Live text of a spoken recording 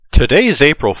Today's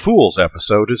April Fool's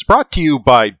episode is brought to you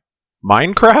by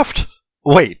Minecraft?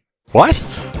 Wait, what?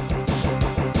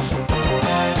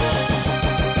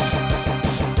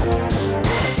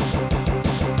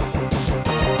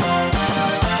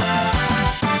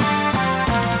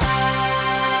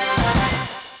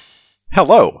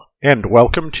 Hello, and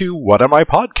welcome to What Am I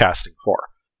Podcasting For?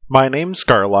 My name's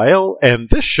Carlisle, and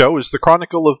this show is the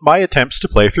chronicle of my attempts to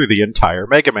play through the entire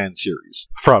Mega Man series,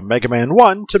 from Mega Man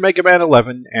 1 to Mega Man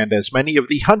 11, and as many of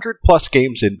the 100-plus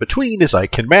games in between as I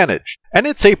can manage. And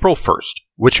it's April 1st,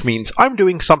 which means I'm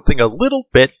doing something a little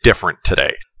bit different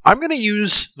today. I'm going to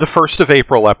use the 1st of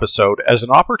April episode as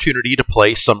an opportunity to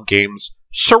play some games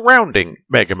surrounding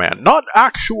Mega Man. Not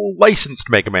actual licensed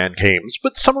Mega Man games,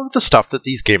 but some of the stuff that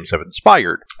these games have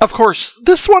inspired. Of course,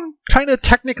 this one kind of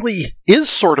technically is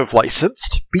sort of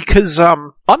licensed, because,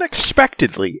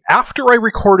 unexpectedly, after I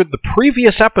recorded the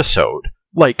previous episode,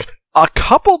 like, a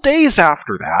couple days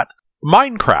after that,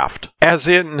 Minecraft, as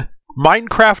in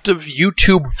Minecraft of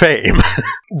YouTube fame,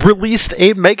 released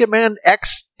a Mega Man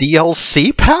X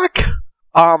DLC pack,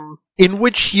 in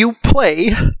which you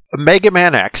play Mega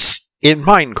Man X in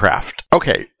Minecraft.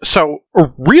 Okay, so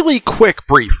a really quick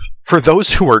brief for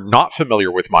those who are not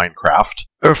familiar with Minecraft.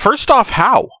 First off,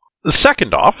 how?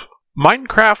 Second off,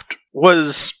 Minecraft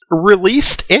was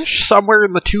released-ish somewhere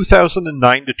in the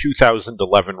 2009 to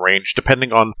 2011 range,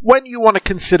 depending on when you want to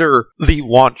consider the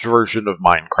launch version of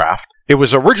Minecraft. It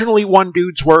was originally one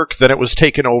dude's work, then it was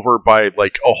taken over by,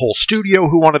 like, a whole studio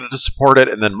who wanted to support it,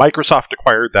 and then Microsoft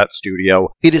acquired that studio.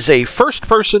 It is a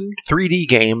first-person 3D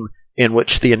game in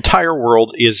which the entire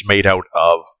world is made out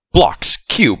of blocks,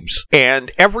 cubes,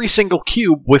 and every single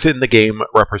cube within the game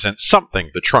represents something: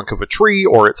 the trunk of a tree,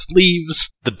 or its leaves,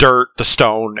 the dirt, the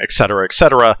stone,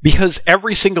 etc., because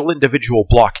every single individual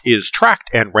block is tracked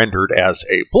and rendered as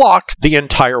a block. The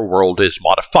entire world is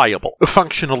modifiable.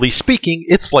 Functionally speaking,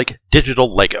 it's like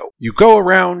digital Lego. You go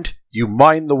around, you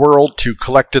mine the world to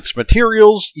collect its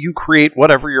materials, you create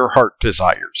whatever your heart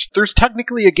desires. There's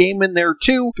technically a game in there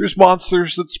too. There's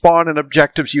monsters that spawn and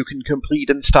objectives you can complete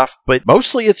and stuff, but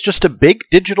mostly it's just a big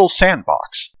digital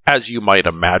sandbox. As you might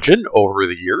imagine, over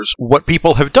the years, what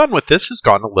people have done with this has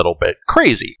gone a little bit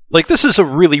crazy. Like, this is a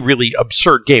really, really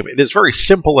absurd game. It is very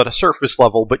simple at a surface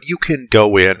level, but you can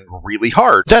go in really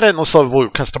hard. That endless level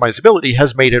of customizability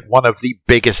has made it one of the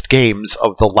biggest games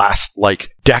of the last,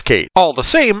 decade. All the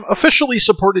same, officially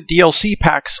supported DLC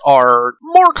packs are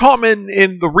more common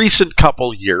in the recent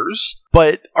couple years,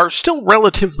 but are still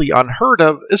relatively unheard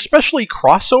of, especially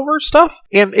crossover stuff.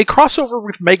 And a crossover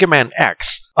with Mega Man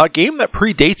X, a game that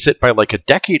predates it by a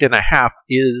decade and a half,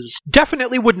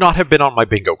 definitely would not have been on my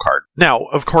bingo card. Now,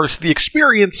 of course, the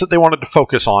experience that they wanted to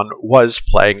focus on was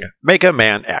playing Mega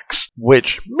Man X,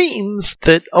 which means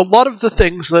that a lot of the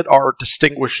things that are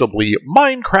distinguishably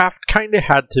Minecraft kind of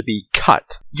had to be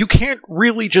cut. You can't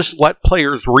really just let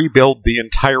players rebuild the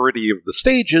entirety of the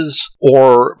stages,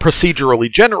 or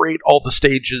procedurally generate all the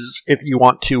stages if you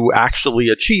want to actually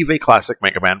achieve a classic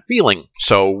Mega Man feeling.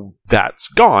 So that's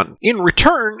gone. In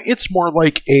return, it's more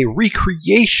like a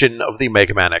recreation of the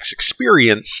Mega Man X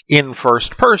experience in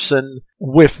first person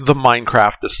with the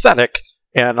Minecraft aesthetic,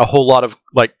 and a whole lot of,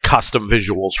 custom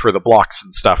visuals for the blocks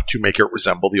and stuff to make it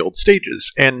resemble the old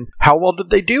stages. And how well did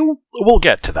they do? We'll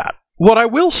get to that. What I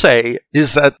will say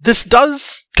is that this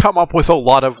does come up with a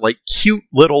lot of, cute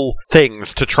little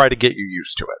things to try to get you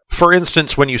used to it. For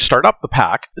instance, when you start up the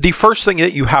pack, the first thing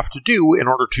that you have to do in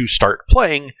order to start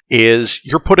playing is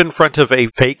you're put in front of a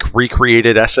fake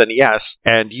recreated SNES,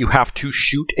 and you have to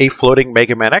shoot a floating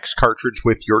Mega Man X cartridge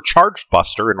with your Charged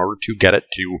Buster in order to get it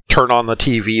to turn on the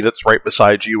TV that's right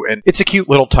beside you, and it's a cute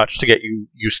little touch to get you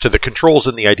used to the controls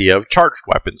and the idea of charged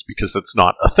weapons, because it's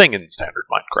not a thing in standard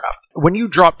Minecraft. When you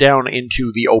drop down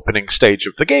into the opening stage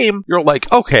of the game, you're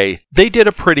like, okay, they did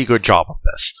a pretty good job of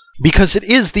this, because it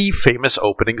is the famous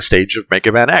opening stage of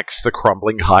Mega Man X, the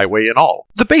crumbling highway and all.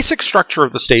 The basic structure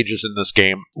of the stages in this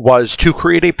game was to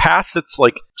create a path that's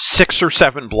 6 or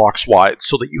 7 blocks wide,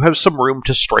 so that you have some room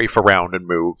to strafe around and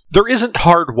move. There isn't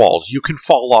hard walls. You can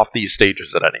fall off these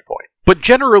stages at any point. But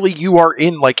generally, you are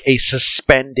in a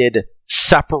suspended,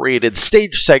 separated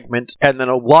stage segment, and then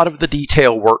a lot of the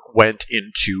detail work went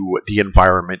into the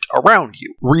environment around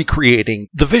you, recreating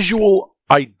the visual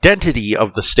identity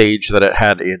of the stage that it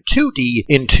had in 2D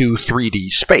into 3D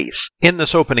space. In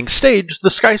this opening stage, the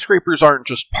skyscrapers aren't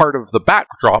just part of the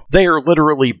backdrop, they are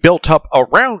literally built up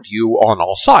around you on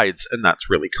all sides, and that's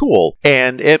really cool.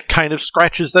 And it kind of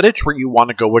scratches that itch where you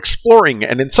want to go exploring,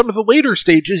 and in some of the later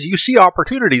stages, you see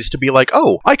opportunities to be like,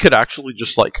 oh, I could actually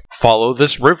just follow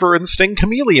this river and sting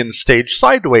chameleon stage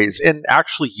sideways, and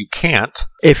actually you can't.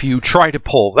 If you try to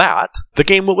pull that, the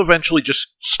game will eventually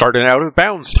just start an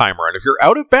out-of-bounds timer, and if you're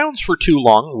out of bounds for too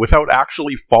long without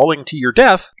actually falling to your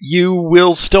death, you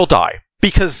will still die.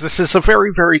 Because this is a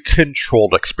very, very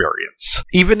controlled experience.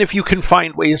 Even if you can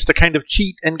find ways to kind of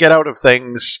cheat and get out of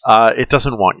things, it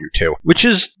doesn't want you to, which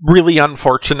is really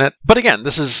unfortunate. But again,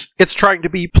 it's trying to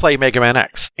be Play Mega Man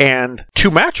X. And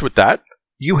to match with that,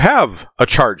 you have a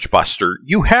charge buster,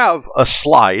 you have a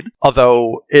slide,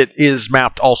 although it is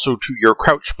mapped also to your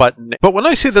crouch button. But when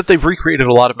I say that they've recreated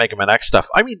a lot of Mega Man X stuff,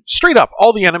 I mean straight up,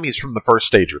 all the enemies from the first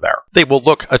stage are there. They will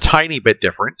look a tiny bit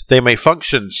different, they may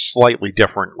function slightly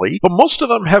differently, but most of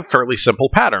them have fairly simple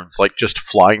patterns, like just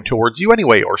flying towards you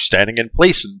anyway, or standing in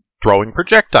place and throwing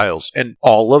projectiles, and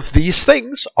all of these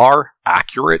things are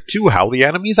accurate to how the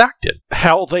enemies acted.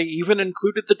 Hell, they even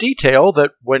included the detail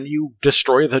that when you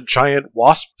destroy the giant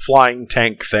wasp flying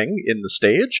tank thing in the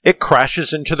stage, it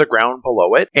crashes into the ground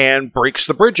below it and breaks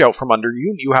the bridge out from under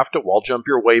you, and you have to wall jump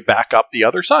your way back up the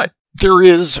other side. There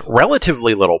is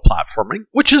relatively little platforming,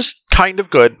 which is kind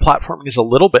of good. Platforming is a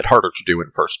little bit harder to do in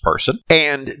first person,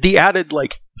 and the added,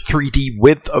 3D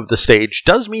width of the stage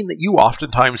does mean that you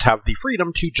oftentimes have the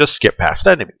freedom to just skip past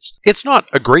enemies. It's not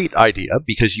a great idea,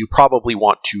 because you probably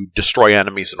want to destroy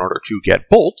enemies in order to get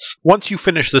bolts. Once you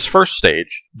finish this first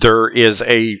stage, there is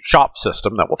a shop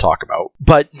system that we'll talk about,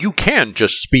 but you can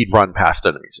just speed run past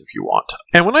enemies if you want.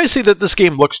 And when I say that this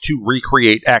game looks to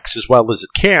recreate X as well as it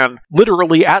can,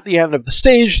 literally at the end of the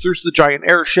stage, there's the giant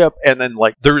airship, and then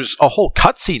there's a whole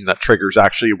cutscene that triggers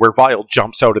actually where Vile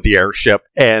jumps out of the airship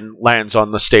and lands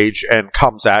on the stage and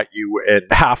comes at you, and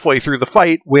halfway through the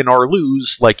fight, win or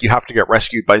lose, you have to get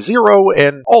rescued by Zero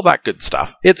and all that good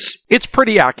stuff. It's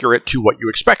pretty accurate to what you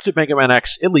expect of Mega Man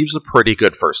X. It leaves a pretty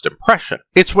good first impression.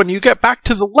 It's when you get back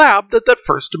to the lab that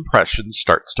first impression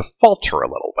starts to falter a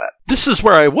little bit. This is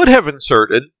where I would have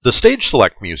inserted the stage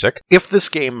select music if this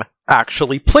game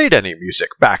actually played any music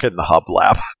back in the hub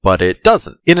lab, but it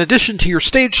doesn't. In addition to your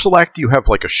stage select, you have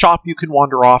a shop you can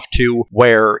wander off to,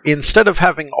 where instead of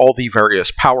having all the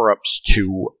various power-ups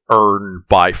to earn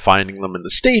by finding them in the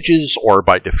stages or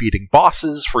by defeating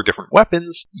bosses for different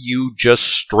weapons, you just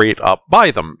straight up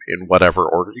buy them in whatever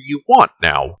order you want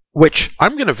now. Which,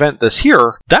 I'm going to vent this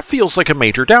here, that feels like a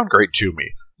major downgrade to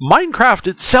me. Minecraft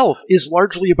itself is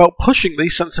largely about pushing the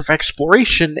sense of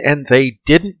exploration, and they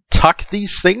didn't tuck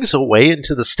these things away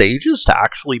into the stages to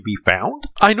actually be found.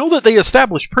 I know that they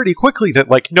established pretty quickly that,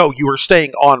 no, you are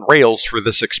staying on rails for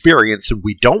this experience, and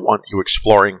we don't want you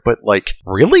exploring, but,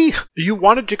 really? You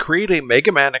wanted to create a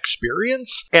Mega Man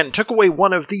experience, and took away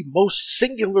one of the most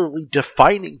singularly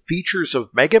defining features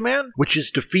of Mega Man, which is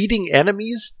defeating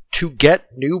enemies to get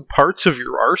new parts of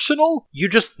your arsenal? You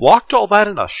just locked all that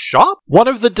in a shop? One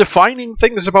of the defining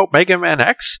things about Mega Man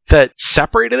X that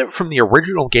separated it from the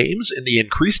original games in the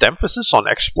increased emphasis on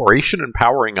exploration and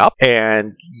powering up,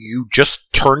 and you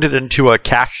just turned it into a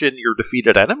cash in your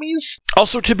defeated enemies?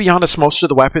 Also, to be honest, most of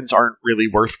the weapons aren't really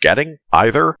worth getting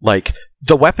either.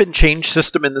 The weapon change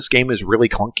system in this game is really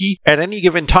clunky. At any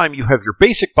given time, you have your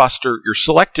basic buster, your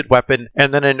selected weapon,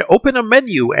 and then an open a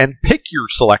menu and pick your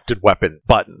selected weapon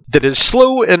button that is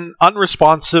slow and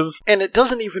unresponsive, and it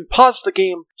doesn't even pause the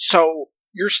game, so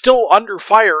you're still under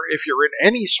fire if you're in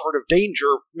any sort of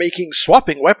danger, making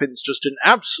swapping weapons just an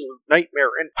absolute nightmare.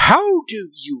 And how do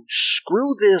you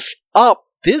screw this up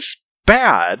this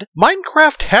bad?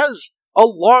 Minecraft has a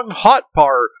long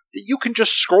hotbar that you can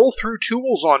just scroll through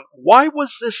tools on. Why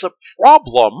was this a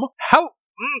problem?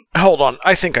 Hold on,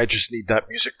 I think I just need that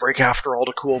music break after all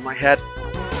to cool my head.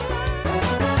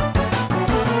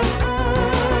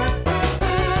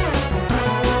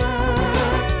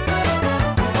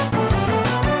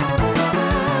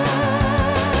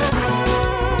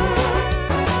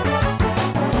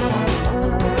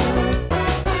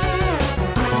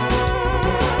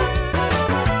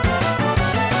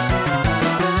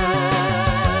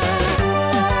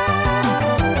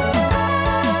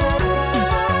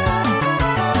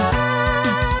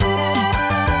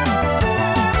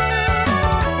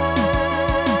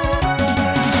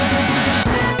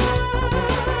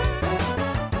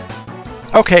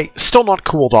 Okay, still not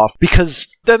cooled off, because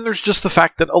then there's just the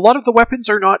fact that a lot of the weapons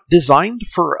are not designed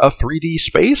for a 3D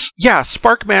space. Yeah,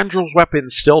 Spark Mandrill's weapon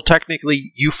still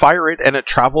technically, you fire it and it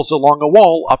travels along a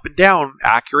wall up and down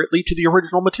accurately to the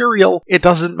original material. It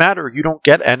doesn't matter, you don't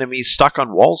get enemies stuck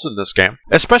on walls in this game,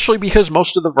 especially because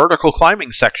most of the vertical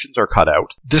climbing sections are cut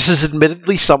out. This is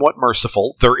admittedly somewhat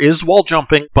merciful. There is wall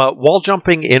jumping, but wall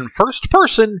jumping in first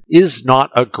person is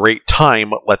not a great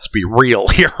time, let's be real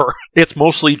here. It's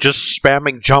mostly just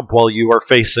spamming jump while you are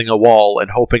facing a wall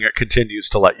and hoping it continues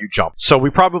to let you jump. So we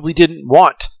probably didn't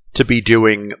want to be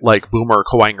doing like Boomer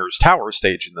Kuwanger's Tower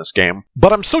stage in this game,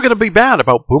 but I'm still going to be mad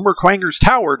about Boomer Kuwanger's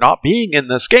Tower not being in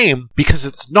this game because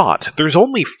it's not. There's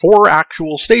only 4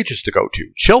 actual stages to go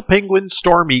to: Chill Penguin,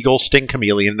 Storm Eagle, Sting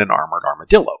Chameleon, and Armored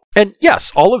Armadillo. And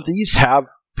yes, all of these have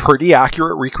pretty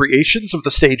accurate recreations of the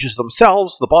stages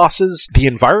themselves, the bosses. The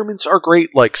environments are great.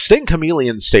 Like, Sting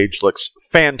Chameleon stage looks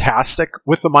fantastic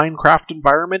with the Minecraft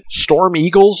environment. Storm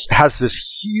Eagles has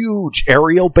this huge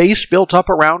aerial base built up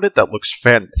around it that looks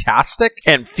fantastic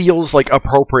and feels like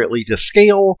appropriately to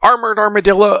scale. Armored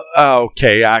Armadillo,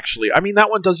 okay, actually, I mean, that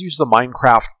one does use the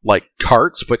Minecraft, like,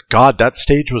 carts, but god, that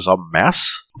stage was a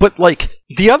mess. But, like,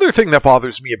 the other thing that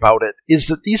bothers me about it is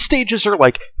that these stages are,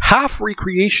 like, half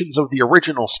recreations of the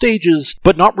original stages,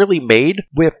 but not really made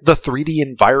with the 3D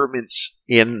environments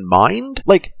in mind.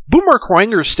 Like, Boomer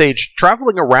Kuwanger's stage,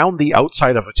 traveling around the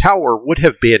outside of a tower, would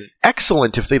have been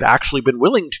excellent if they'd actually been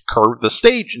willing to curve the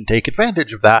stage and take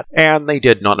advantage of that, and they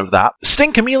did none of that.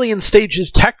 Sting Chameleon stage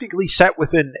is technically set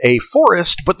within a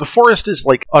forest, but the forest is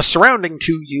like a surrounding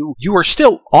to you. You are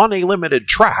still on a limited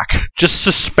track, just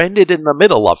suspended in the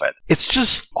middle of it. It's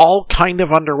just all kind of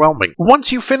underwhelming.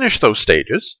 Once you finish those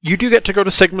stages, you do get to go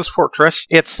to Sigma's Fortress.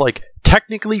 It's like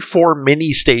technically 4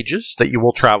 mini stages that you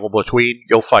will travel between.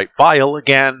 You'll fight Vile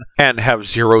again, and have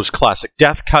Zero's classic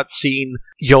death cutscene.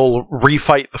 You'll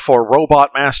refight the 4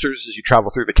 robot masters as you travel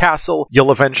through the castle.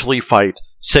 You'll eventually fight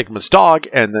Sigma's dog,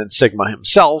 and then Sigma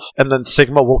himself, and then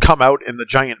Sigma will come out in the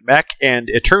giant mech, and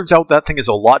it turns out that thing is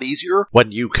a lot easier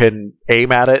when you can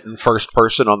aim at it in first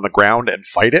person on the ground and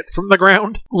fight it from the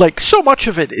ground. Like, so much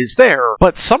of it is there,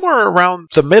 but somewhere around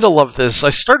the middle of this, I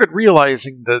started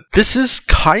realizing that this is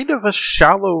kind of a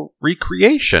shallow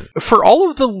recreation. For all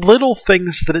of the little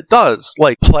things that it does,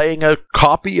 like playing a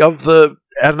copy of the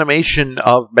animation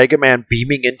of Mega Man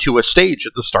beaming into a stage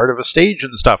at the start of a stage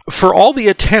and stuff. For all the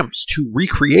attempts to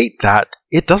recreate that,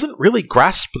 it doesn't really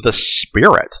grasp the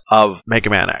spirit of Mega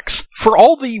Man X. For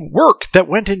all the work that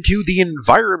went into the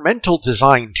environmental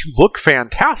design to look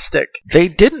fantastic, they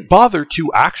didn't bother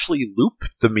to actually loop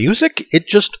the music. It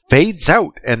just fades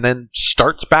out and then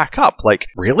starts back up. Like,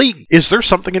 really? Is there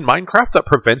something in Minecraft that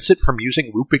prevents it from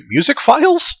using looping music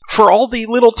files? For all the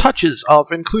little touches of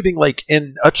including like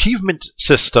an achievement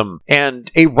system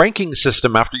and a ranking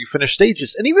system after you finish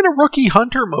stages, and even a rookie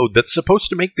hunter mode that's supposed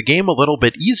to make the game a little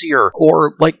bit easier, or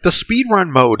like the speedrun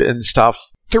mode and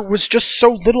stuff, there was just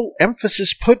so little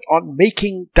emphasis put on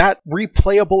making that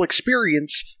replayable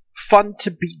experience fun to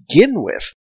begin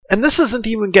with. And this isn't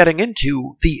even getting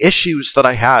into the issues that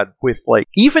I had with, like,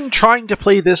 even trying to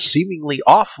play this seemingly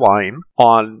offline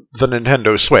on the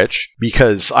Nintendo Switch,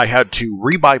 because I had to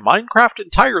rebuy Minecraft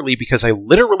entirely because I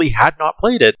literally had not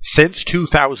played it since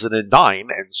 2009,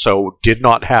 and so did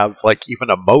not have, like, even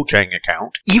a Mojang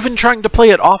account. Even trying to play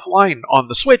it offline on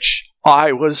the Switch,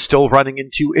 I was still running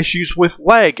into issues with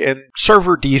lag and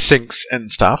server desyncs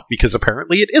and stuff, because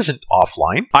apparently it isn't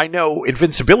offline. I know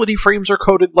invincibility frames are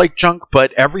coded like junk,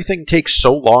 but everything takes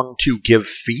so long to give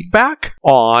feedback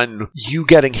on you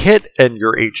getting hit and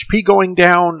your HP going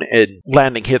down and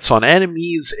landing hits on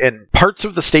enemies, and parts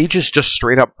of the stages just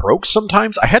straight up broke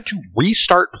sometimes. I had to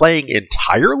restart playing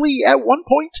entirely at one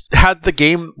point. Had the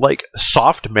game, like,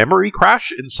 soft memory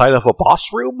crash inside of a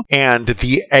boss room, and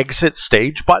the exit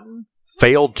stage button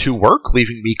failed to work,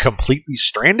 leaving me completely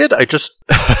stranded.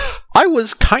 I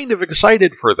was kind of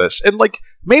excited for this, and like,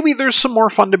 maybe there's some more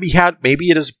fun to be had. Maybe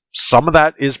it is, some of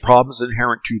that is problems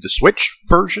inherent to the Switch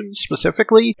version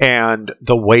specifically, and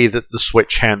the way that the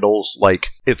Switch handles, like,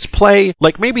 its play.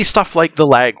 Like, maybe stuff like the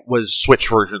lag was Switch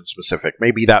version specific.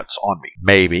 Maybe that's on me.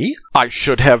 Maybe I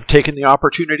should have taken the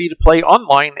opportunity to play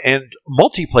online and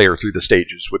multiplayer through the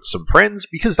stages with some friends,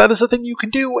 because that is a thing you can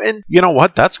do, and you know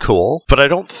what? That's cool. But I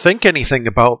don't think anything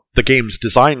about the game's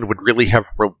design would really have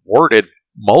rewarded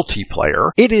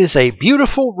multiplayer. It is a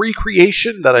beautiful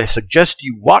recreation that I suggest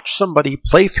you watch somebody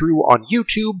play through on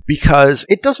YouTube, because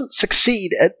it doesn't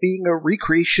succeed at being a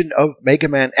recreation of Mega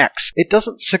Man X. It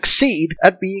doesn't succeed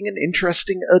at being an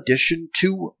interesting addition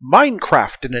to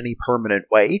Minecraft in any permanent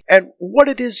way, and what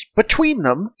it is between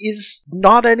them is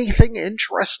not anything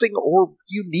interesting or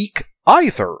unique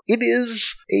either. It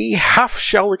is a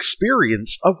half-shell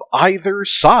experience of either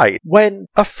side, when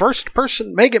a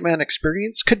first-person Mega Man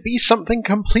experience could be something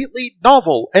completely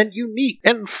novel and unique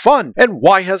and fun, and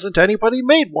why hasn't anybody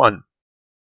made one?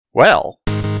 Well,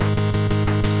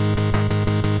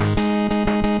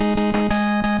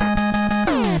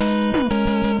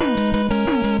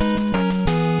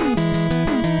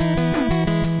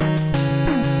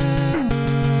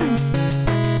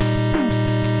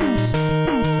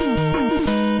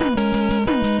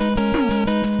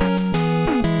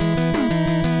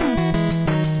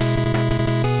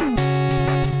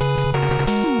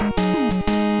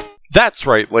 That's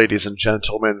right, ladies and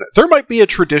gentlemen. There might be a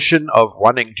tradition of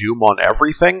running Doom on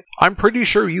everything. I'm pretty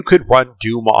sure you could run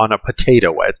Doom on a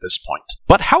potato at this point.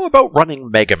 But how about running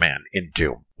Mega Man in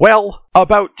Doom? Well,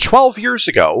 about 12 years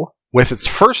ago, with its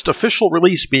first official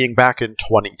release being back in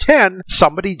 2010,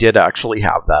 somebody did actually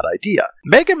have that idea.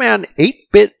 Mega Man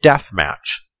 8-Bit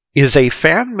Deathmatch is a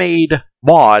fan-made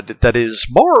mod that is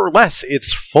more or less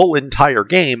its full entire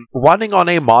game running on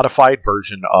a modified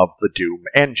version of the Doom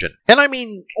engine. And I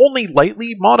mean, only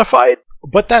lightly modified,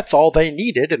 but that's all they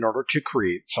needed in order to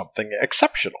create something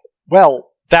exceptional.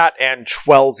 Well, that and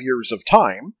 12 years of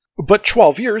time, but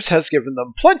 12 years has given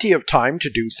them plenty of time to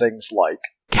do things like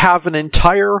have an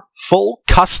entire full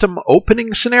custom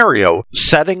opening scenario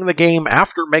setting the game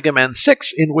after Mega Man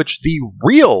 6, in which the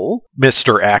real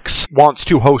Mr. X wants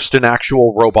to host an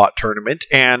actual robot tournament,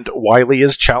 and Wily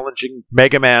is challenging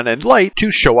Mega Man and Light to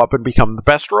show up and become the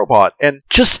best robot. And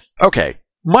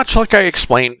much like I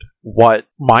explained what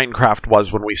Minecraft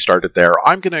was when we started there,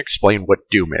 I'm going to explain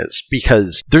what Doom is,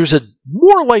 because there's a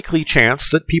more likely chance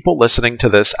that people listening to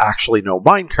this actually know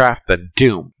Minecraft than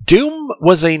Doom. Doom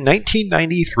was a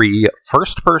 1993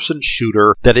 first-person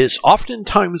shooter that is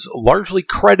oftentimes largely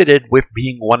credited with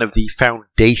being one of the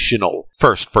foundational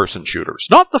first-person shooters.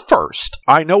 Not the first.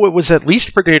 I know it was at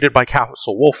least predated by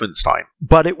Castle Wolfenstein,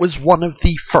 but it was one of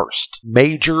the first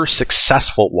major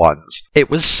successful ones.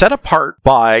 It was set apart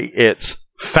by its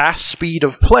fast speed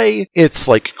of play, it's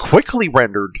quickly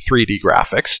rendered 3D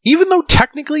graphics. Even though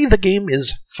technically the game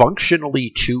is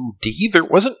functionally 2D, there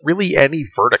wasn't really any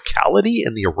verticality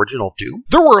in the original Doom.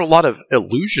 There were a lot of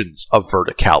illusions of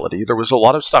verticality. There was a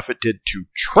lot of stuff it did to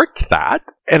trick that,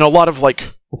 and a lot of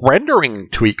rendering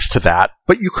tweaks to that,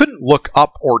 but you couldn't look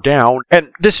up or down.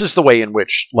 And this is the way in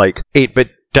which 8-Bit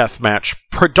Deathmatch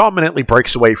predominantly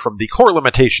breaks away from the core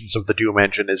limitations of the Doom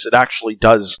engine, is it actually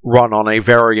does run on a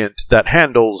variant that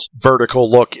handles vertical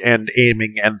look and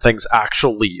aiming and things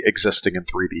actually existing in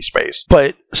 3D space.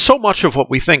 But so much of what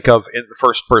we think of in the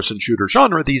first-person shooter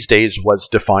genre these days was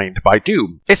defined by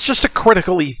Doom. It's just a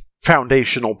critically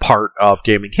foundational part of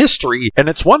gaming history, and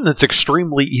it's one that's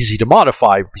extremely easy to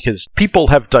modify because people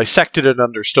have dissected and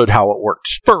understood how it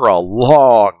works for a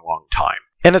long, long time.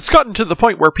 And it's gotten to the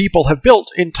point where people have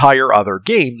built entire other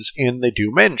games in the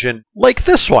Doom engine, like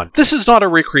this one. This is not a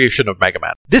recreation of Mega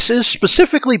Man. This is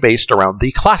specifically based around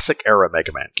the classic-era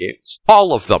Mega Man games.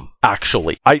 All of them,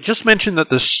 actually. I just mentioned that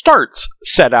this starts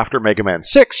set after Mega Man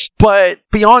 6, but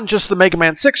beyond just the Mega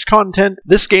Man 6 content,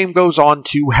 this game goes on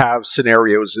to have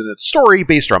scenarios in its story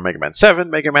based around Mega Man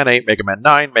 7, Mega Man 8, Mega Man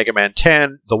 9, Mega Man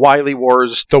 10, the Wily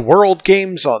Wars, the World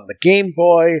games on the Game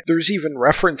Boy. There's even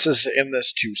references in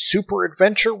this to Super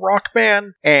Adventure Rock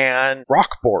Band and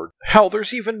Rockboard. Hell,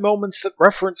 there's even moments that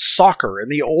reference soccer in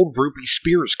the old Ruby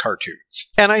Spears cartoons.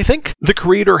 And I think the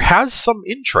creator has some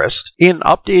interest in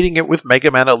updating it with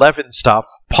Mega Man 11 stuff,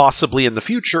 possibly in the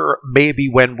future, maybe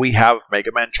when we have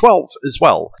Mega Man 12 as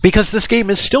well. Because this game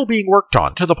is still being worked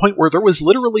on, to the point where there was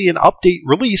literally an update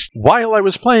released while I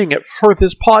was playing it for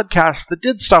this podcast that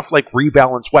did stuff like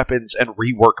rebalance weapons and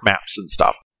rework maps and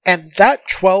stuff. And that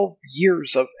 12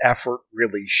 years of effort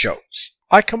really shows.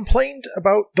 I complained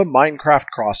about the Minecraft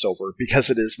crossover because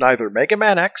it is neither Mega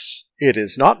Man X, it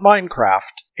is not Minecraft,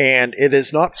 and it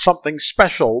is not something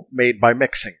special made by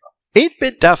mixing them.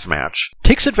 8-Bit Deathmatch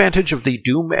takes advantage of the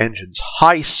Doom engine's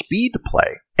high-speed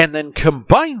play, and then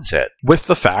combines it with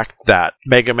the fact that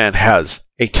Mega Man has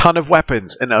a ton of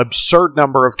weapons, an absurd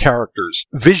number of characters,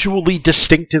 visually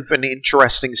distinctive and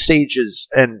interesting stages,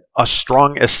 and a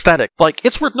strong aesthetic.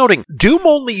 It's worth noting, Doom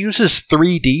only uses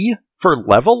 3D for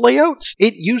level layouts.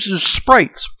 It uses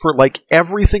sprites for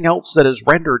everything else that is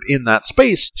rendered in that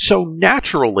space, so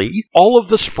naturally, all of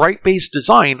the sprite-based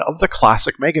design of the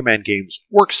classic Mega Man games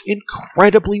works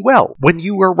incredibly well. When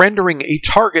you are rendering a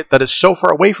target that is so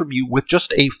far away from you with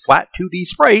just a flat 2D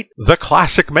sprite, the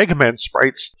classic Mega Man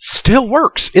sprites still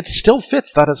works. It still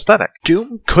fits that aesthetic.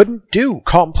 Doom couldn't do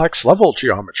complex level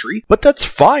geometry, but that's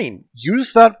fine.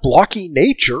 Use that blocky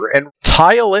nature and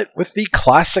tile it with the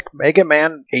classic Mega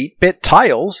Man 8-bit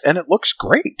tiles, and it looks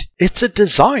great. It's a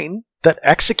design that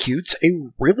executes a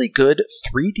really good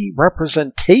 3D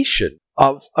representation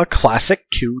of a classic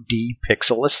 2D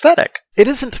pixel aesthetic. It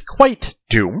isn't quite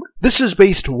Doom. This is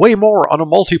based way more on a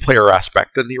multiplayer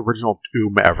aspect than the original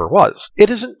Doom ever was. It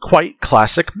isn't quite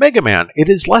classic Mega Man. It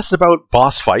is less about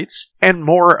boss fights and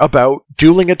more about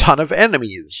dueling a ton of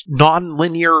enemies,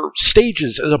 non-linear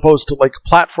stages as opposed to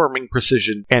platforming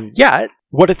precision, and yet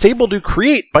what it's able to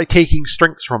create by taking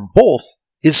strengths from both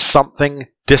is something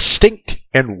distinct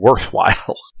and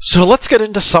worthwhile. So let's get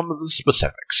into some of the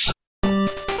specifics.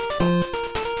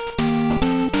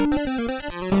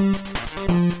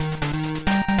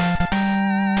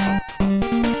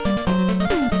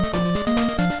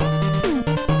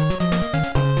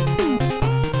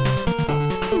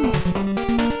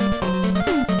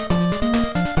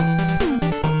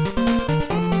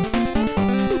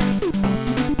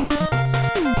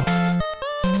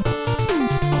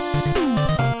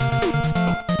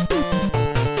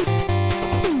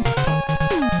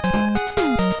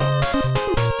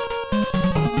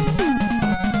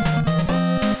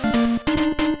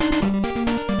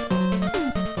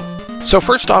 So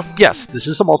first off, yes, this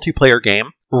is a multiplayer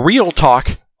game. Real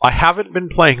talk, I haven't been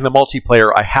playing the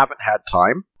multiplayer, I haven't had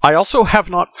time. I also have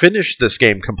not finished this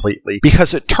game completely,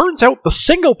 because it turns out the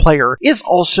single player is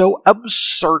also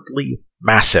absurdly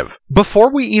massive. Before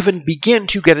we even begin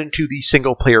to get into the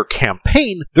single player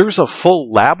campaign, there's a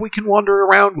full lab we can wander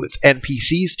around with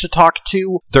NPCs to talk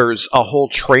to. There's a whole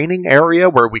training area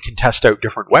where we can test out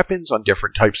different weapons on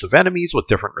different types of enemies with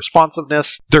different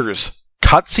responsiveness. There's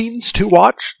cutscenes to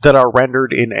watch that are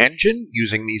rendered in engine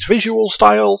using these visual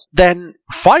styles. Then,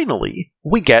 finally,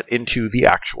 we get into the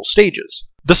actual stages.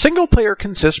 The single player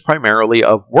consists primarily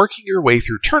of working your way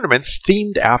through tournaments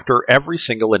themed after every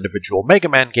single individual Mega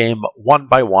Man game, one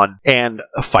by one, and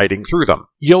fighting through them.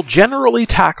 You'll generally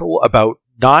tackle about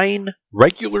 9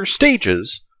 regular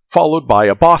stages, followed by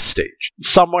a boss stage.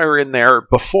 Somewhere in there,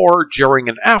 before, during,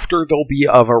 and after, there'll be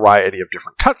a variety of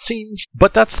different cutscenes,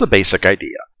 but that's the basic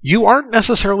idea. You aren't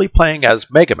necessarily playing as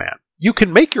Mega Man. You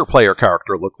can make your player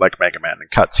character look like Mega Man in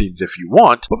cutscenes if you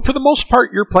want, but for the most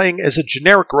part you're playing as a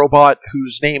generic robot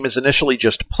whose name is initially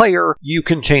just Player. You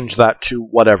can change that to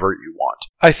whatever you want.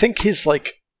 I think his,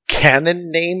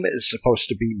 canon name is supposed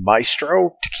to be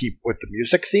Maestro to keep with the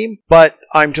music theme, but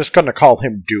I'm just going to call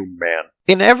him Doom Man.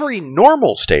 In every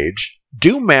normal stage,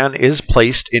 Doom Man is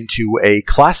placed into a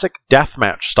classic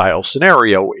deathmatch style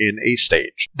scenario in a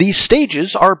stage. These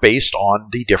stages are based on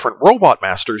the different Robot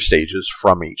Master stages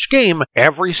from each game.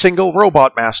 Every single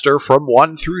Robot Master from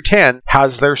 1 through 10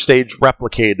 has their stage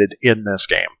replicated in this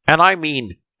game. And I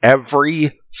mean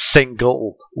every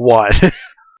single one.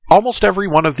 Almost every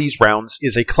one of these rounds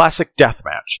is a classic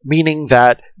deathmatch, meaning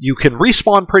that you can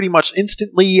respawn pretty much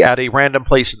instantly at a random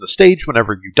place in the stage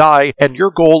whenever you die, and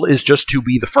your goal is just to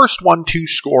be the first one to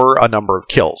score a number of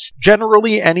kills.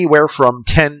 Generally anywhere from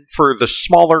 10 for the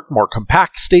smaller, more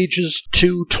compact stages,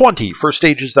 to 20 for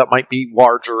stages that might be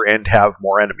larger and have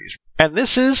more enemies. And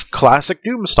this is classic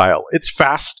Doom style. It's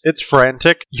fast, it's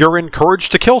frantic, you're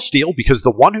encouraged to kill steal because the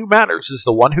one who matters is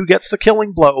the one who gets the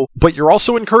killing blow, but you're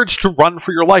also encouraged to run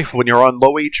for your life when you're on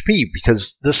low HP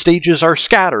because the stages are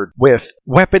scattered with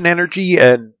weapon energy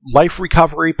and life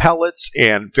recovery pellets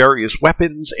and various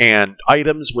weapons and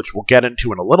items, which we'll get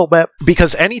into in a little bit,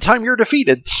 because anytime you're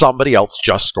defeated, somebody else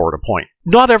just scored a point.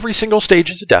 Not every single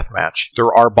stage is a deathmatch.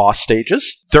 There are boss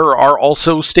stages. There are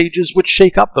also stages which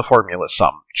shake up the formula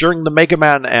some. During the Mega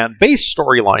Man and Bass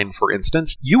storyline, for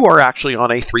instance, you are actually on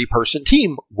a 3-person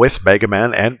team with Mega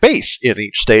Man and Bass in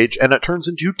each stage, and it turns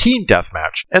into team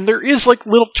deathmatch. And there is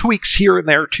little tweaks here and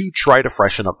there to try to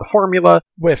freshen up the formula,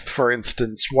 with, for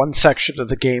instance, one section of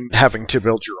the game having to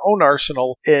build your own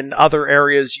arsenal. In other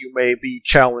areas, you may be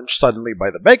challenged suddenly by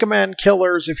the Mega Man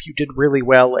killers if you did really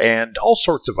well, and all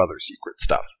sorts of other secret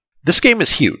stuff. This game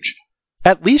is huge.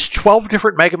 At least 12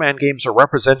 different Mega Man games are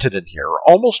represented in here,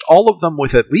 almost all of them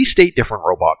with at least 8 different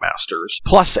Robot Masters,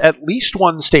 plus at least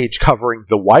one stage covering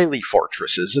the Wily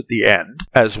Fortresses at the end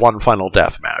as one final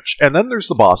deathmatch. And then there's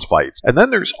the boss fights, and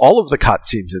then there's all of the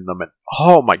cutscenes in them, and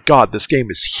oh my god, this game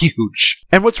is huge.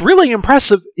 And what's really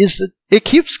impressive is that it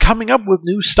keeps coming up with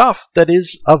new stuff that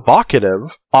is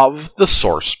evocative of the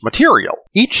source material.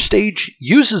 Each stage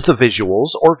uses the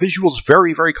visuals, or visuals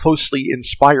very, very closely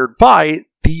inspired by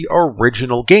the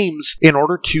original games in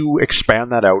order to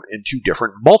expand that out into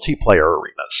different multiplayer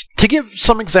arenas. To give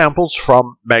some examples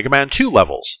from Mega Man 2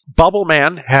 levels, Bubble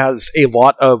Man has a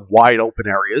lot of wide open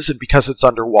areas, and because it's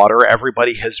underwater,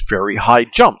 everybody has very high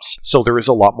jumps, so there is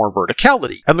a lot more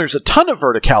verticality. And there's a ton of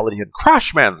verticality in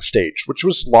Crash Man's stage, which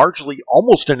was largely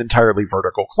almost an entirely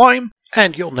vertical climb,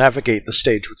 and you'll navigate the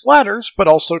stage with ladders, but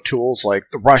also tools like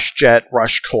the Rush Jet,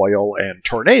 Rush Coil, and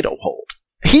Tornado Hold.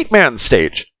 Heatman's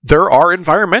stage. There are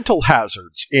environmental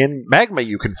hazards in magma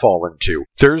you can fall into.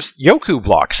 There's Yoku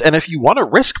blocks, and if you want to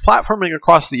risk platforming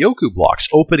across the Yoku blocks,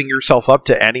 opening yourself up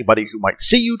to anybody who might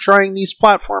see you trying these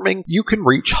platforming, you can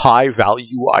reach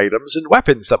high-value items and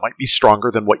weapons that might be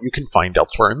stronger than what you can find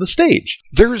elsewhere in the stage.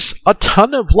 There's a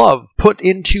ton of love put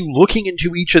into looking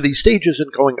into each of these stages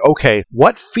and going, okay,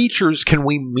 what features can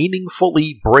we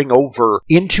meaningfully bring over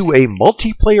into a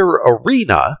multiplayer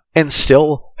arena and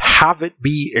still have it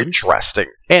be interesting?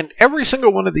 And every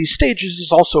single one of these stages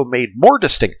is also made more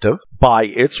distinctive by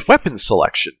its weapon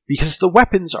selection, because the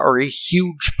weapons are a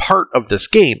huge part of this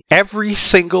game. Every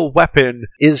single weapon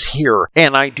is here,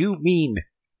 and I do mean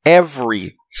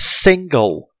every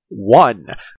single one.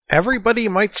 Everybody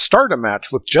might start a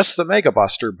match with just the Mega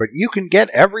Buster, but you can get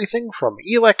everything from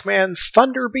Elec Man's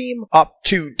Thunder Beam up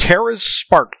to Terra's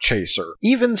Spark Chaser.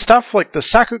 Even stuff like the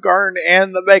Sakugarn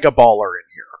and the Mega Ball are in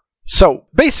here. So,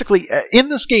 basically, in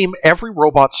this game, every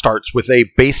robot starts with a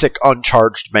basic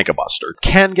uncharged Mega Buster.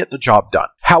 Can get the job done.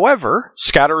 However,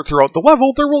 scattered throughout the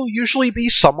level, there will usually be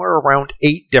somewhere around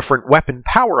 8 different weapon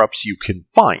power-ups you can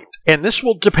find. And this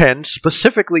will depend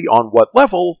specifically on what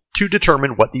level to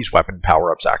determine what these weapon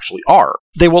power-ups actually are.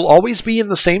 They will always be in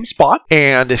the same spot,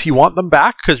 and if you want them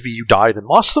back because you died and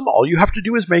lost them, all you have to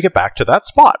do is make it back to that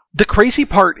spot. The crazy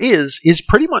part is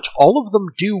pretty much all of them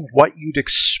do what you'd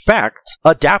expect,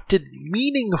 adapted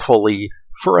meaningfully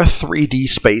for a 3D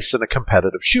space in a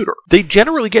competitive shooter. They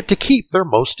generally get to keep their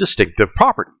most distinctive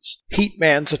properties.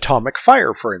 Heatman's Atomic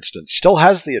Fire, for instance, still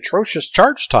has the atrocious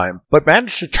charge time, but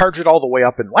managed to charge it all the way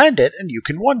up and land it, and you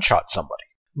can one-shot somebody.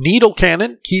 Needle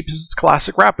Cannon keeps its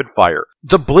classic rapid fire.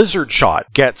 The Blizzard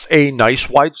Shot gets a nice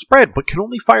wide spread, but can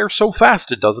only fire so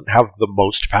fast it doesn't have the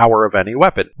most power of any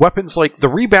weapon. Weapons like the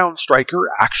Rebound Striker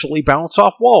actually bounce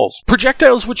off walls.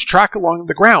 Projectiles which track along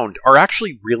the ground are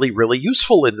actually really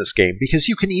useful in this game because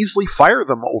you can easily fire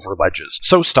them over ledges.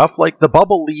 So stuff like the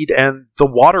Bubble Lead and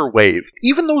the Water Wave.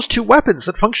 Even those two weapons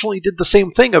that functionally did the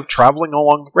same thing of traveling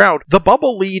along the ground. The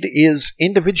Bubble Lead is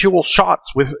individual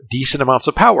shots with decent amounts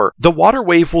of power. The Water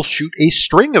Wave will shoot a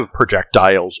string of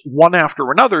projectiles, one after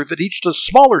another, that each does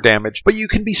smaller damage, but you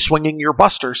can be swinging your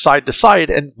buster side to side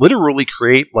and literally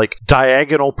create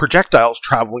diagonal projectiles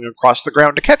traveling across the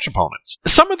ground to catch opponents.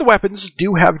 Some of the weapons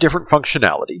do have different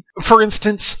functionality. For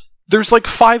instance, there's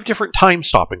 5 different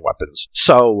time-stopping weapons.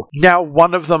 So now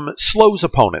one of them slows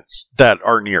opponents that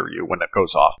are near you when it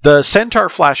goes off. The Centaur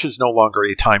Flash is no longer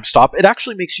a time stop. It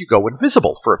actually makes you go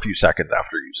invisible for a few seconds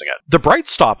after using it. The Bright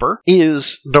Stopper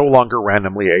is no longer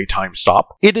randomly a time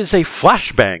stop. It is a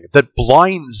flashbang that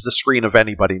blinds the screen of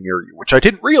anybody near you, which I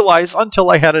didn't realize until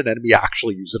I had an enemy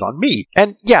actually use it on me.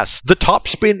 And yes, the top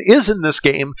spin is in this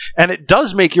game, and it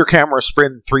does make your camera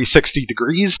spin 360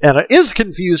 degrees, and it is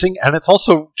confusing, and it's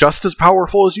also just as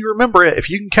powerful as you remember it. If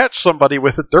you can catch somebody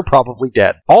with it, they're probably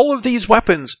dead. All of these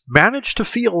weapons manage to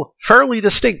feel fairly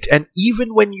distinct, and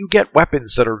even when you get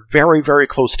weapons that are very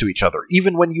close to each other,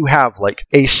 even when you have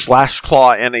a Slash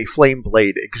Claw and a Flame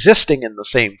Blade existing in the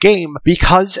same game,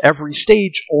 because every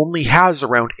stage only has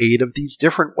around 8 of these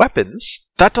different weapons,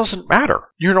 that doesn't matter.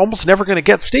 You're almost never going to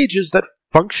get stages that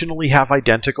functionally have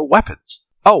identical weapons.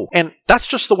 Oh, and that's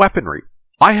just the weaponry.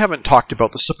 I haven't talked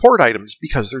about the support items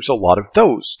because there's a lot of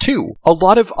those, too. A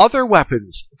lot of other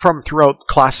weapons from throughout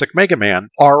classic Mega Man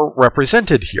are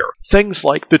represented here. Things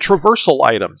like the traversal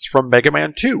items from Mega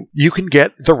Man 2. You can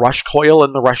get the Rush Coil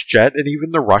and the Rush Jet and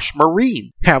even the Rush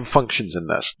Marine have functions in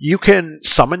this. You can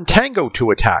summon Tango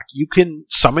to attack. You can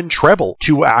summon Treble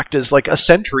to act as a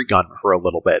sentry gun for a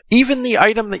little bit. Even the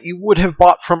item that you would have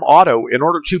bought from Auto in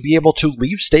order to be able to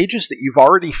leave stages that you've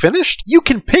already finished, you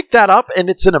can pick that up and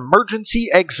it's an emergency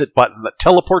exit button that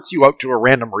teleports you out to a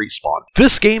random respawn.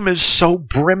 This game is so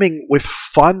brimming with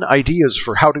fun ideas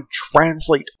for how to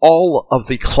translate all of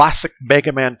the classic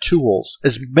Mega Man tools,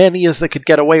 as many as they could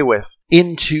get away with,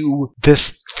 into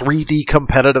this 3D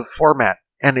competitive format,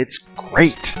 and it's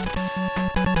great.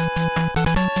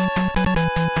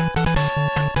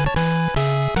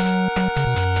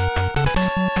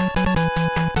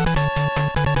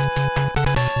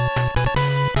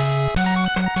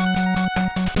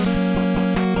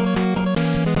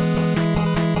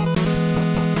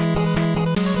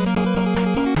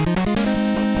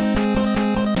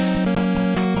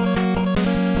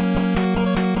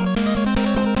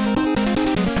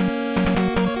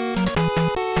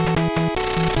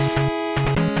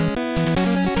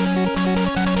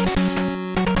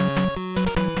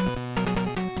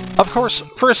 Of course,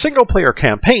 for a single-player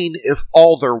campaign, if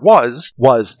all there was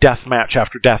deathmatch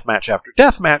after deathmatch after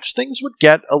deathmatch, things would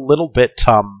get a little bit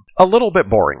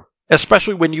boring.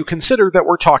 Especially when you consider that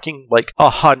we're talking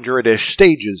 100-ish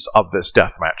stages of this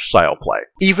deathmatch style play.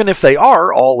 Even if they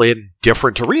are all in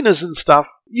different arenas and stuff,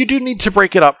 you do need to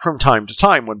break it up from time to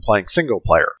time when playing single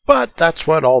player. But that's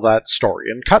what all that story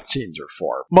and cutscenes are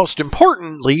for. Most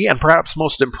importantly, and perhaps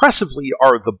most impressively,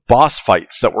 are the boss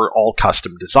fights that were all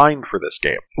custom designed for this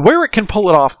game. Where it can pull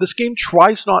it off, this game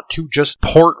tries not to just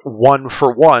port one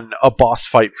for one a boss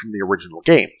fight from the original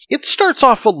games. It starts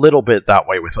off a little bit that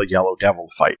way with a Yellow Devil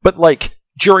fight, but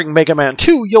during Mega Man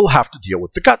 2, you'll have to deal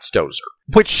with the Guts Dozer,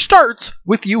 which starts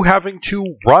with you having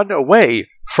to run away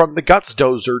from the Guts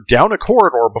Dozer down a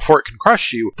corridor before it can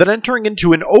crush you, then entering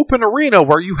into an open arena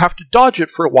where you have to dodge it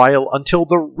for a while until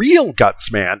the real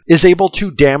Guts Man is able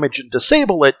to damage and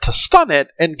disable it to stun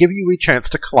it and give you a chance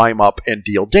to climb up and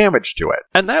deal damage to it.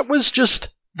 And that was just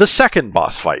the second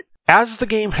boss fight. as the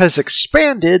game has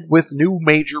expanded with new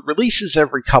major releases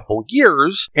every couple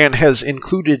years, and has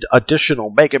included additional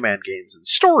Mega Man games and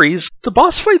stories, the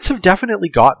boss fights have definitely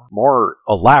gotten more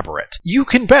elaborate. You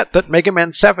can bet that Mega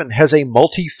Man 7 has a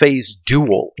multi-phase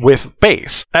duel with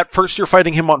Bass. At first you're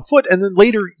fighting him on foot, and then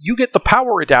later you get the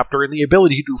power adapter and the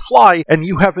ability to fly, and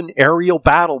you have an aerial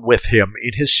battle with him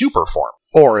in his super form.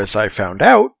 Or, as I found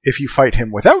out, if you fight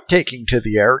him without taking to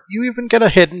the air, you even get a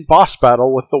hidden boss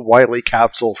battle with the Wily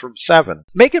capsule from 7.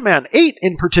 Mega Man 8,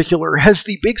 in particular, has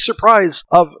the big surprise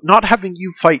of not having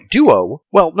you fight Duo.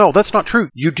 Well, no, that's not true.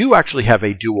 You do actually have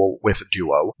a duel with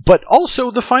Duo. But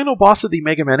also, the final boss of the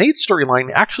Mega Man 8 storyline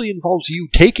actually involves you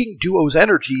taking Duo's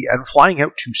energy and flying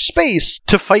out to space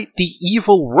to fight the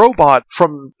evil robot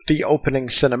from the opening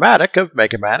cinematic of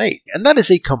Mega Man 8. And that is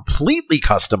a completely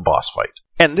custom boss fight.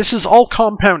 And this is all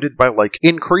compounded by,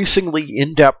 increasingly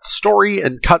in-depth story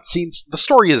and cutscenes. The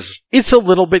story it's a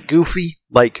little bit goofy.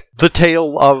 The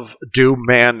tale of Doom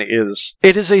Man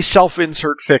it is a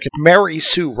self-insert fic. Mary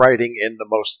Sue writing in the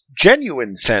most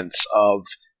genuine sense of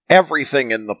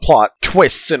everything in the plot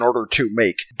twists in order to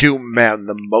make Doom Man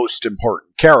the most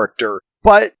important character.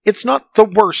 But it's not the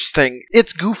worst thing.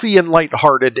 It's goofy and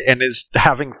lighthearted and is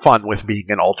having fun with being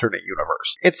an alternate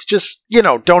universe. It's just,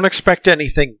 don't expect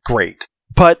anything great.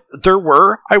 But there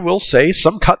were, I will say,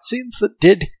 some cutscenes that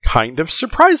did kind of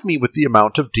surprise me with the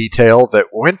amount of detail that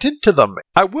went into them.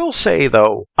 I will say,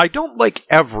 though, I don't like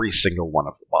every single one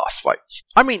of the boss fights.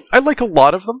 I mean, I like a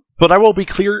lot of them, but I will be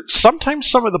clear, sometimes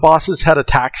some of the bosses had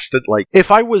attacks that,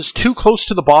 if I was too close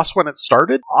to the boss when it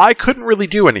started, I couldn't really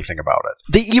do anything about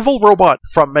it. The evil robot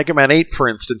from Mega Man 8, for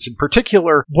instance, in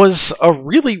particular, was a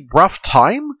really rough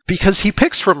time because he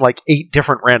picks from, 8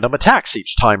 different random attacks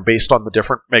each time based on the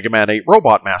different Mega Man 8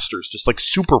 robot masters, just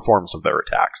super forms of their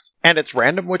attacks. And it's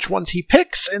random which ones he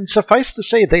picks, and suffice to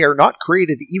say, they are not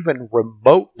created even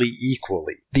remotely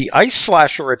equally. The Ice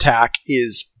Slasher attack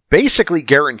is basically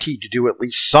guaranteed to do at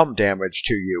least some damage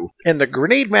to you. And the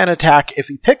Grenade Man attack, if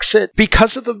he picks it,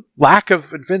 because of the lack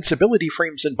of invincibility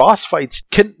frames in boss fights,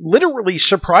 can literally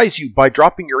surprise you by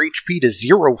dropping your HP to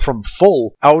 0 from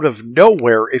full out of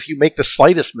nowhere if you make the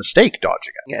slightest mistake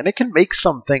dodging it. And it can make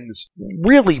some things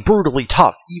really brutally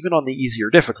tough, even on the easier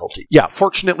difficulty. Yeah,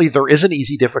 fortunately there is an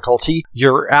easy difficulty.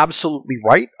 You're absolutely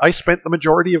right. I spent the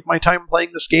majority of my time playing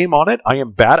this game on it. I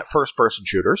am bad at first-person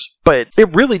shooters, but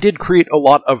it really did create a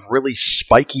lot of really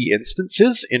spiky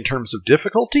instances in terms of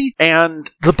difficulty, and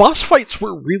the boss fights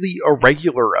were really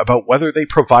irregular about whether they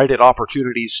provided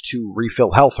opportunities to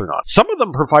refill health or not. Some of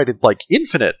them provided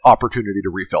infinite opportunity to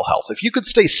refill health. If you could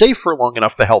stay safe for long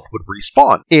enough, the health would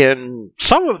respawn. In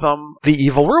some of them, the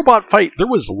evil robot fight, there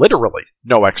was literally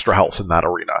no extra health in that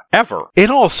arena, ever.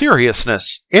 In all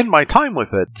seriousness, in my time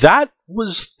with it, that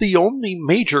was the only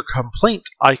major complaint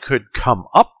I could come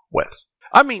up with.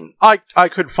 I mean, I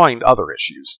could find other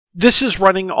issues. This is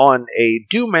running on a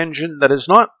Doom engine that is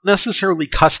not necessarily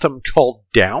custom culled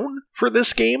down for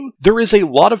this game. There is a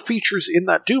lot of features in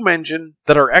that Doom engine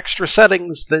that are extra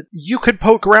settings that you could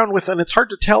poke around with, and it's hard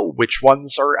to tell which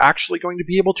ones are actually going to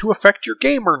be able to affect your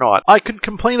game or not. I could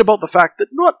complain about the fact that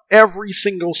not every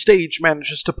single stage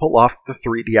manages to pull off the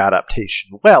 3D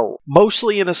adaptation well,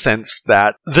 mostly in a sense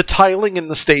that the tiling in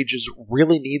the stages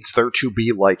really needs there to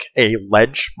be a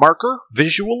ledge marker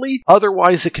visually,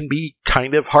 otherwise it can be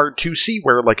kind of hard to see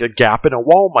where a gap in a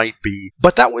wall might be,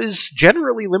 but that was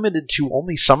generally limited to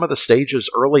only some of the stages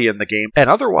early in the game, and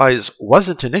otherwise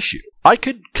wasn't an issue. I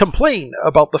could complain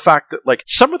about the fact that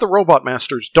some of the robot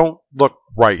masters don't look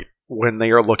right when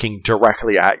they are looking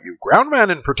directly at you. Groundman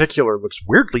in particular looks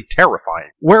weirdly terrifying.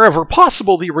 Wherever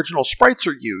possible, the original sprites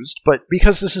are used, but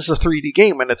because this is a 3D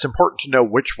game and it's important to know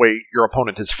which way your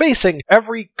opponent is facing,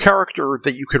 every character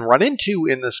that you can run into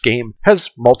in this game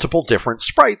has multiple different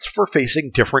sprites for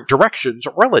facing different directions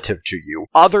relative to you.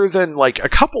 Other than a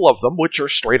couple of them, which are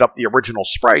straight up the original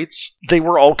sprites, they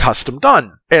were all custom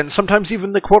done. And sometimes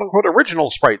even the quote-unquote original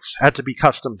sprites had to be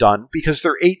custom done because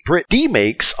they're 8-bit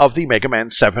remakes of the Mega Man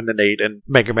 7 and 8 and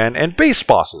Mega Man and Bass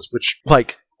bosses, which,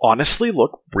 honestly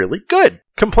look really good.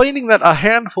 Complaining that a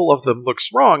handful of them looks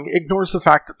wrong ignores the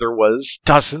fact that there was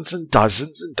dozens and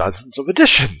dozens and dozens of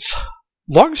additions.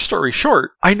 Long story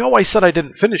short, I know I said I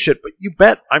didn't finish it, but you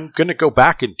bet I'm gonna go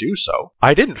back and do so.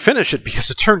 I didn't finish it because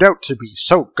it turned out to be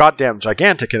so goddamn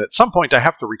gigantic, and at some point I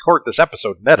have to record this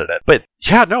episode and edit it. But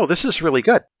yeah, no, this is really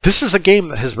good. This is a game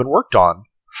that has been worked on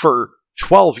for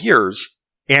 12 years,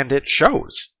 and it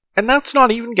shows. And that's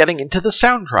not even getting into the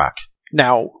soundtrack.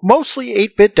 Now, mostly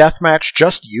 8-Bit Deathmatch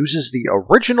just uses the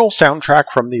original soundtrack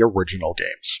from the original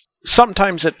games.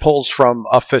 Sometimes it pulls from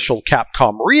official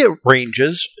Capcom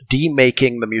rearranges,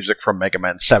 demaking the music from Mega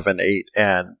Man 7, 8,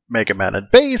 and Mega Man and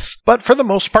Bass, but for the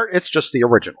most part, it's just the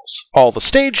originals. All the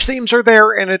stage themes are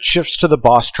there, and it shifts to the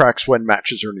boss tracks when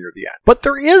matches are near the end. But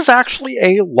there is actually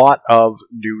a lot of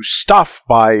new stuff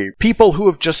by people who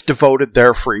have just devoted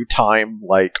their free time,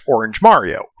 like Orange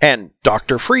Mario and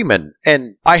Dr. Freeman,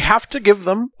 and I have to give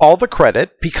them all the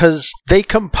credit because they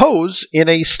compose in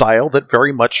a style that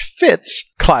very much fits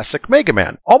classic Mega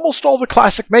Man. Almost all the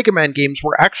classic Mega Man games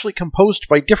were actually composed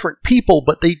by different people,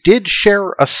 but they did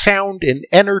share a sound, an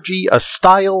energy, a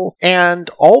style, and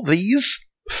all these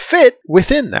fit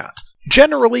within that.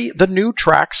 Generally, the new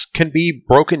tracks can be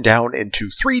broken down into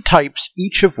 3 types,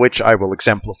 each of which I will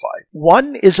exemplify.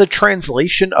 One is a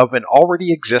translation of an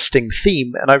already existing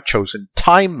theme, and I've chosen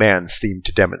Time Man's theme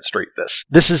to demonstrate this.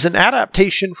 This is an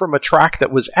adaptation from a track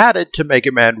that was added to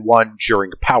Mega Man 1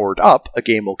 during Powered Up, a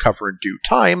game we'll cover in due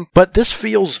time, but this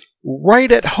feels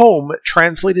right at home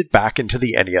translated back into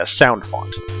the NES sound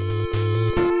font.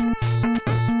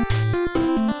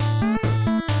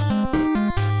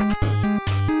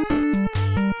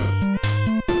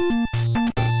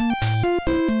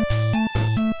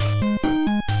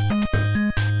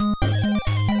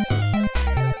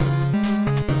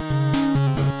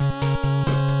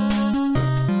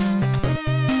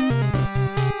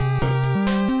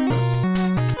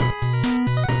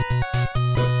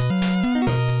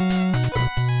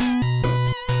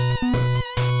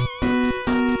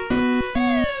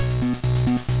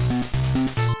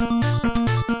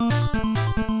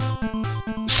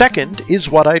 Second is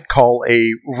what I'd call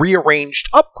a rearranged,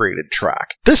 upgraded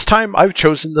track. This time I've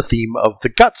chosen the theme of the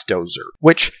Guts Dozer,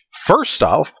 which, first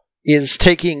off, is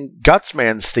taking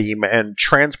Gutsman's theme and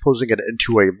transposing it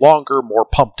into a longer, more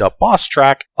pumped-up boss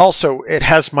track. Also, it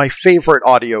has my favorite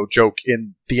audio joke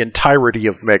in the entirety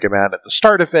of Mega Man at the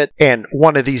start of it, and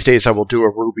one of these days I will do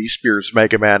a Ruby Spears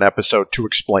Mega Man episode to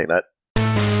explain it.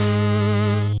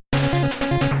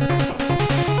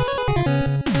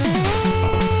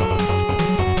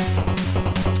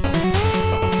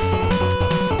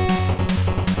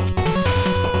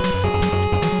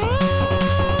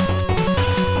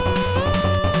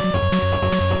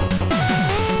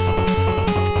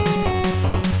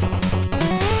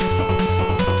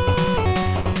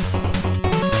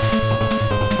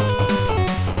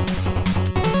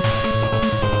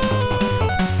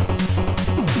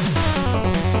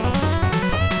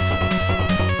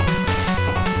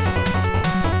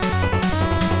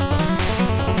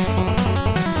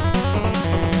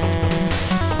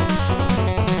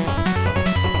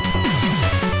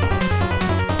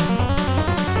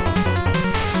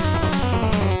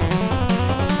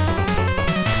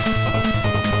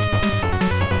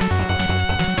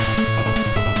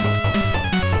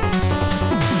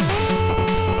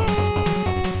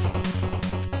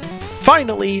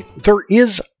 Finally, there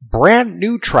is brand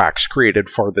new tracks created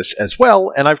for this as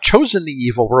well, and I've chosen the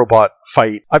Evil Robot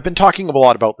fight. I've been talking a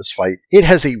lot about this fight. It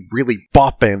has a really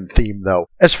boppin' theme, though.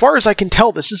 As far as I can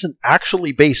tell, this isn't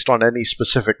actually based on any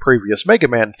specific previous Mega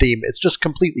Man theme, it's just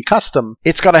completely custom.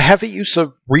 It's got a heavy use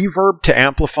of reverb to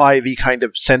amplify the kind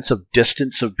of sense of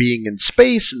distance of being in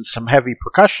space, and some heavy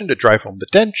percussion to drive home the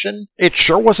tension. It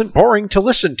sure wasn't boring to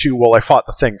listen to while I fought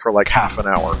the thing for like half an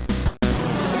hour.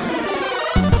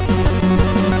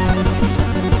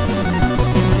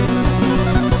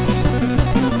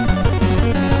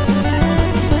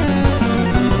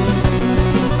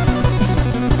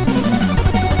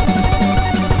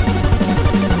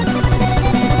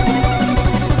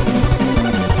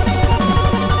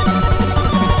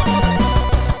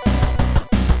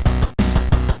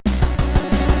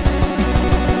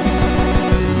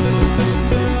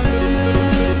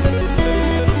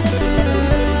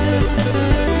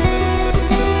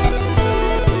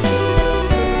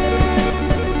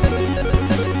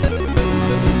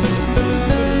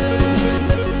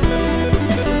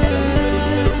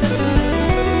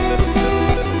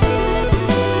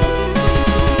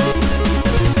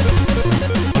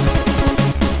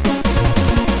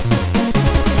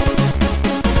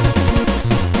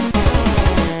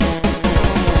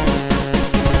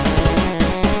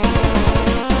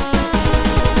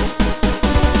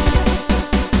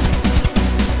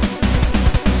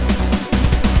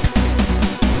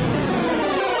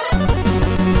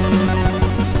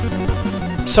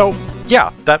 So,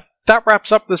 yeah, that wraps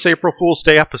up this April Fool's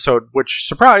Day episode, which,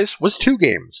 surprise, was 2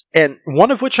 games, and one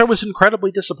of which I was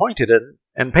incredibly disappointed in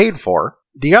and paid for,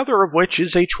 the other of which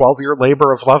is a 12-year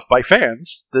labor of love by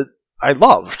fans that I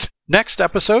loved. Next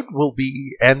episode will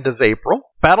be end of April.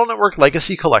 Battle Network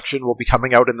Legacy Collection will be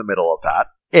coming out in the middle of that,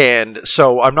 And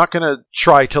so I'm not going to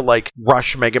try to, like,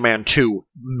 rush Mega Man 2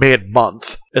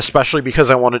 mid-month, especially because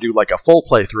I want to do, like, a full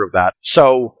playthrough of that.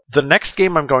 So the next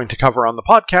game I'm going to cover on the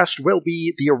podcast will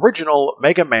be the original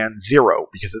Mega Man 0,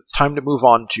 because it's time to move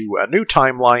on to a new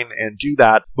timeline and do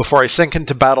that before I sink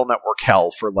into Battle Network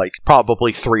hell for, like,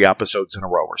 probably 3 episodes in a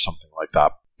row or something like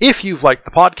that. If you've liked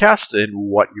the podcast and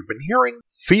what you've been hearing,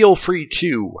 feel free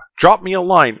to drop me a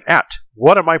line at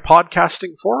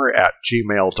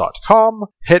whatamipodcasting4@gmail.com.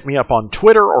 Hit me up on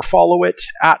Twitter or follow it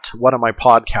at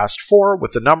whatamipodcast4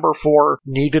 with the number 4.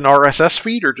 Need an RSS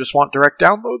feed or just want direct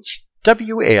downloads?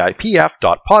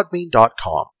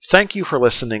 waipf.podbean.com. Thank you for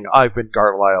listening. I've been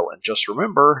Garlisle, and just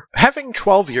remember, having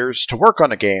 12 years to work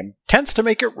on a game tends to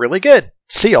make it really good.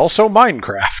 See also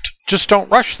Minecraft. Just don't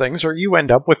rush things or you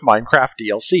end up with Minecraft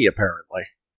DLC, apparently.